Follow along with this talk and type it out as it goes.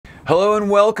Hello and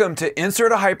welcome to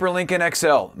Insert a Hyperlink in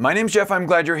Excel. My name's Jeff, I'm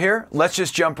glad you're here. Let's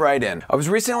just jump right in. I was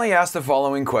recently asked the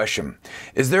following question.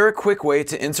 Is there a quick way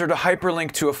to insert a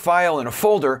hyperlink to a file in a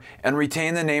folder and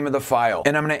retain the name of the file?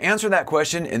 And I'm going to answer that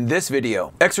question in this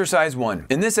video. Exercise 1.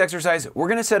 In this exercise, we're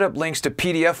going to set up links to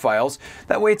PDF files.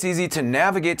 That way it's easy to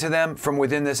navigate to them from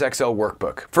within this Excel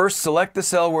workbook. First, select the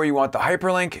cell where you want the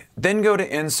hyperlink, then go to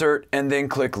Insert and then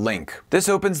click Link. This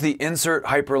opens the Insert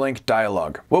Hyperlink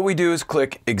dialog. What we do is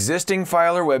click Existing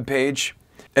file or web page,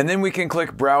 and then we can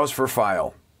click Browse for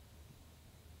File.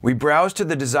 We browse to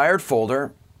the desired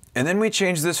folder, and then we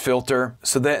change this filter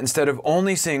so that instead of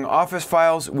only seeing Office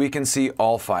files, we can see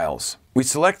all files. We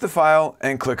select the file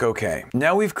and click OK.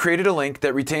 Now we've created a link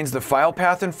that retains the file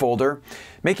path and folder,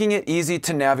 making it easy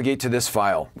to navigate to this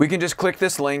file. We can just click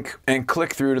this link and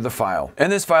click through to the file.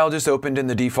 And this file just opened in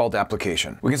the default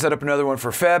application. We can set up another one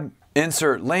for Feb,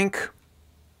 insert link,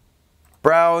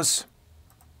 browse,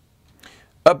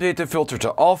 update the filter to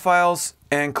all files,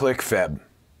 and click Feb.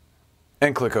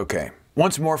 And click OK.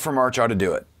 Once more for March how to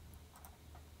do it.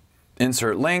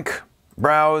 Insert link,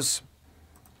 browse,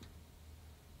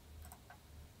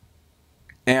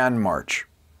 and March.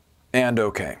 And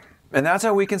OK. And that's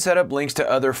how we can set up links to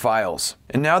other files.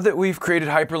 And now that we've created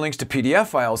hyperlinks to PDF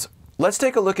files, let's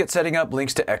take a look at setting up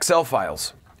links to Excel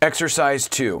files. Exercise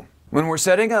 2. When we're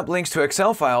setting up links to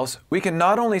Excel files, we can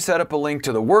not only set up a link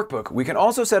to the workbook, we can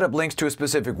also set up links to a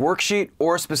specific worksheet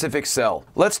or a specific cell.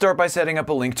 Let's start by setting up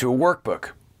a link to a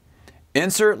workbook.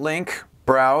 Insert link,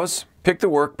 browse, pick the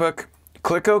workbook,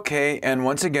 click OK, and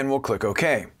once again we'll click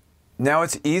OK. Now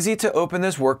it's easy to open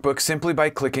this workbook simply by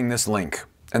clicking this link,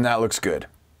 and that looks good.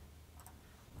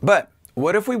 But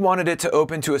what if we wanted it to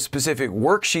open to a specific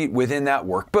worksheet within that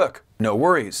workbook? No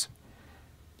worries.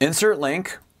 Insert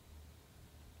link,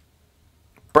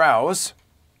 browse,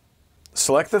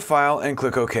 select the file, and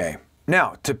click OK.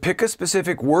 Now, to pick a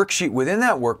specific worksheet within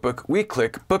that workbook, we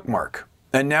click Bookmark.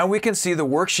 And now we can see the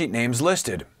worksheet names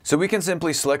listed. So we can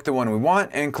simply select the one we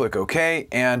want and click OK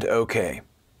and OK.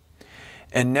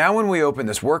 And now when we open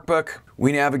this workbook,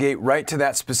 we navigate right to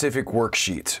that specific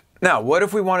worksheet. Now, what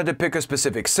if we wanted to pick a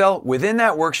specific cell within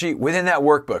that worksheet, within that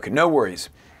workbook? No worries.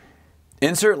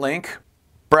 Insert link,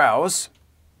 browse,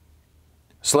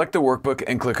 select the workbook,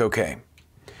 and click OK.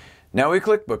 Now we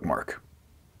click Bookmark.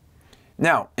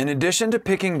 Now, in addition to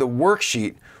picking the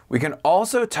worksheet, we can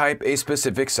also type a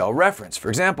specific cell reference. For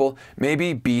example,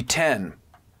 maybe B10.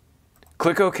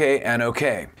 Click OK and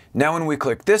OK. Now when we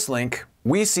click this link,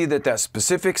 we see that that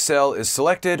specific cell is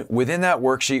selected within that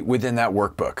worksheet, within that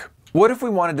workbook. What if we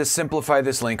wanted to simplify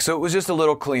this link so it was just a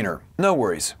little cleaner? No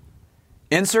worries.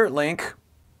 Insert link,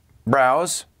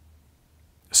 browse,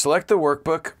 select the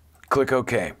workbook, click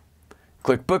OK.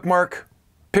 Click Bookmark,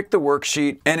 pick the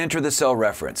worksheet, and enter the cell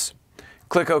reference.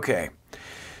 Click OK.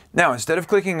 Now, instead of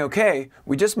clicking OK,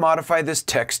 we just modify this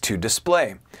text to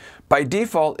display. By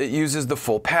default, it uses the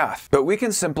full path, but we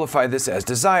can simplify this as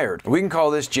desired. We can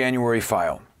call this January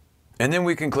file, and then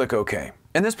we can click OK.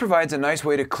 And this provides a nice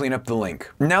way to clean up the link.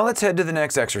 Now let's head to the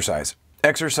next exercise.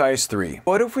 Exercise 3.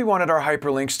 What if we wanted our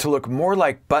hyperlinks to look more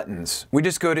like buttons? We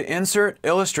just go to Insert,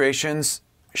 Illustrations,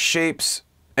 Shapes,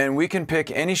 and we can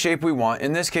pick any shape we want.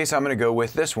 In this case, I'm going to go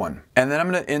with this one. And then I'm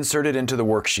going to insert it into the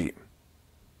worksheet.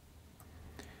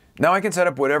 Now I can set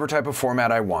up whatever type of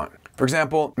format I want. For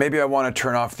example, maybe I want to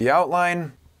turn off the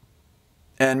outline,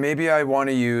 and maybe I want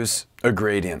to use a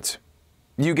gradient.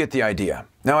 You get the idea.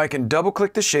 Now I can double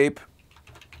click the shape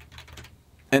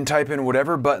and type in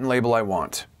whatever button label I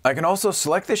want. I can also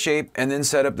select the shape and then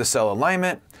set up the cell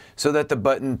alignment so that the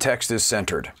button text is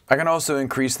centered. I can also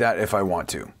increase that if I want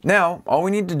to. Now, all we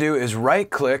need to do is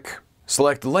right-click,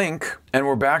 select Link, and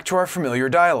we're back to our familiar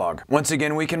dialog. Once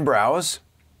again, we can browse,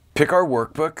 pick our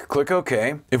workbook, click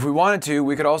OK. If we wanted to,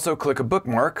 we could also click a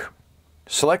bookmark,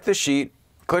 select the sheet,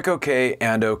 click OK,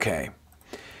 and OK.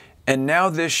 And now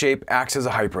this shape acts as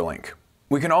a hyperlink.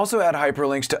 We can also add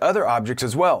hyperlinks to other objects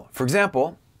as well. For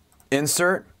example,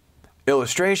 Insert,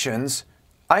 Illustrations,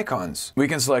 Icons. We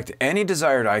can select any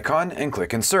desired icon and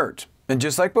click Insert. And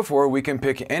just like before, we can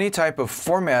pick any type of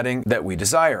formatting that we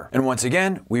desire. And once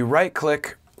again, we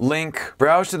right-click, link,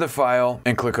 browse to the file,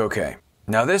 and click OK.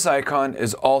 Now this icon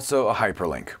is also a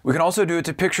hyperlink. We can also do it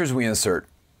to pictures we insert.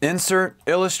 Insert,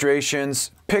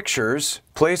 Illustrations, Pictures,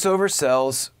 place over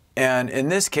cells, and in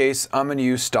this case, I'm going to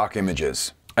use stock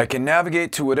images. I can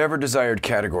navigate to whatever desired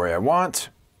category I want,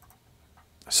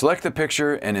 select the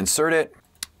picture and insert it.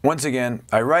 Once again,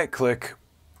 I right-click,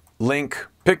 link,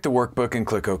 pick the workbook, and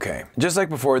click OK. Just like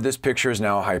before, this picture is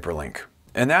now a hyperlink.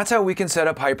 And that's how we can set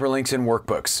up hyperlinks in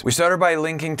Workbooks. We started by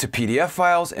linking to PDF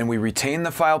files and we retained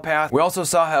the file path. We also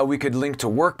saw how we could link to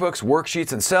workbooks,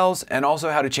 worksheets, and cells, and also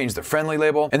how to change the friendly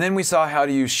label. And then we saw how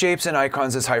to use shapes and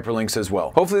icons as hyperlinks as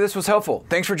well. Hopefully this was helpful.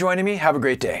 Thanks for joining me. Have a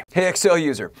great day. Hey Excel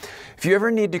user, if you ever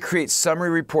need to create summary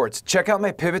reports, check out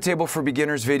my pivot table for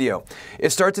beginners video.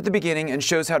 It starts at the beginning and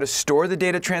shows how to store the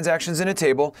data transactions in a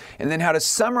table and then how to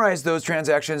summarize those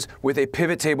transactions with a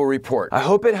pivot table report. I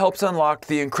hope it helps unlock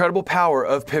the incredible power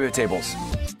of pivot tables.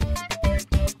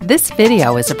 This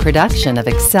video is a production of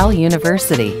Excel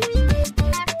University.